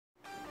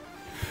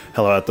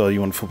Hello out there,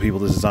 you wonderful people.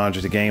 This is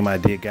Andre the Game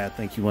Idea Guy.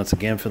 Thank you once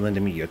again for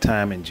lending me your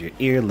time and your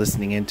ear,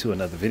 listening into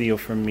another video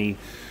from me.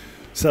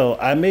 So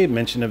I made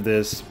mention of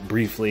this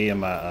briefly in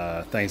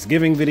my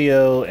Thanksgiving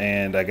video,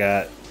 and I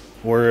got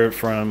word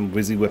from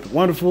Wizzy Whip It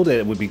Wonderful that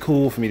it would be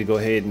cool for me to go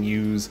ahead and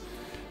use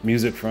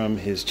music from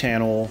his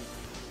channel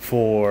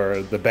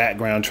for the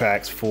background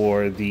tracks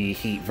for the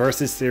Heat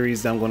Versus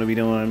series that I'm going to be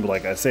doing. But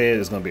like I said,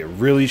 it's going to be a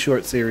really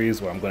short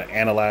series where I'm going to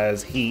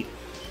analyze Heat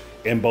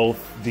in both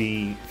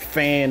the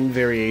fan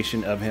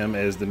variation of him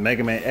as the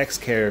Mega Man X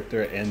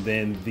character and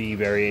then the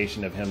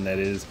variation of him that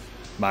is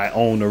my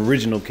own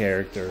original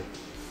character.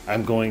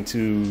 I'm going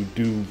to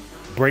do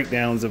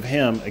breakdowns of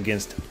him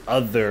against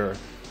other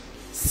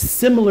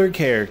similar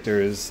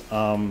characters,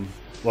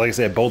 like I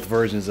said, both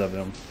versions of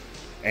him,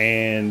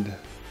 and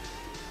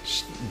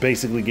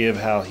basically give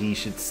how he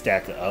should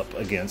stack up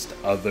against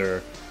other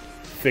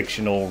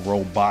fictional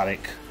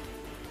robotic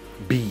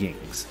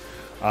beings.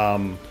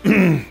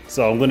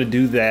 So I'm going to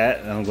do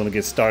that, and I'm going to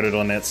get started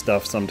on that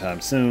stuff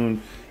sometime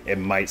soon. It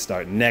might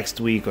start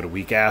next week or the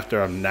week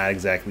after. I'm not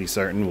exactly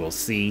certain. We'll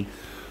see.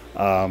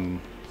 But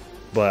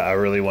I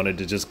really wanted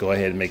to just go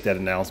ahead and make that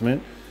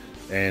announcement,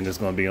 and it's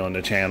going to be on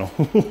the channel.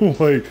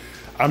 Like,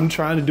 I'm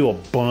trying to do a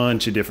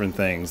bunch of different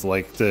things,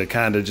 like to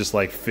kind of just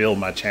like fill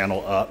my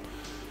channel up,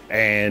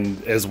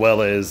 and as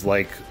well as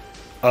like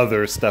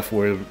other stuff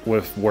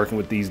with working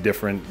with these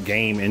different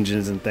game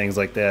engines and things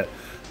like that.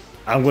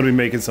 I'm going to be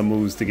making some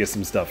moves to get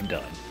some stuff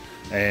done,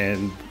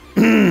 and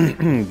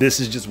this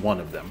is just one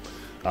of them.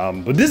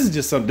 But this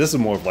is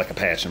more of like a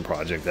passion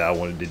project that I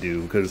wanted to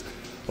do, because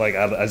like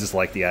I just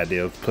like the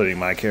idea of putting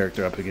my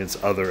character up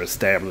against other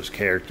established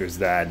characters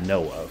that I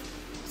know of.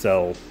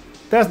 So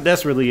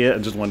that's really it. I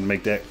just wanted to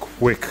make that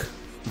quick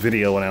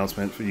video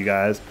announcement for you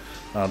guys.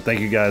 Thank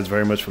you guys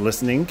very much for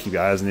listening. Keep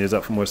your eyes and ears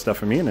up for more stuff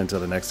from me, and until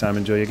the next time,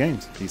 enjoy your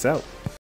games. Peace out.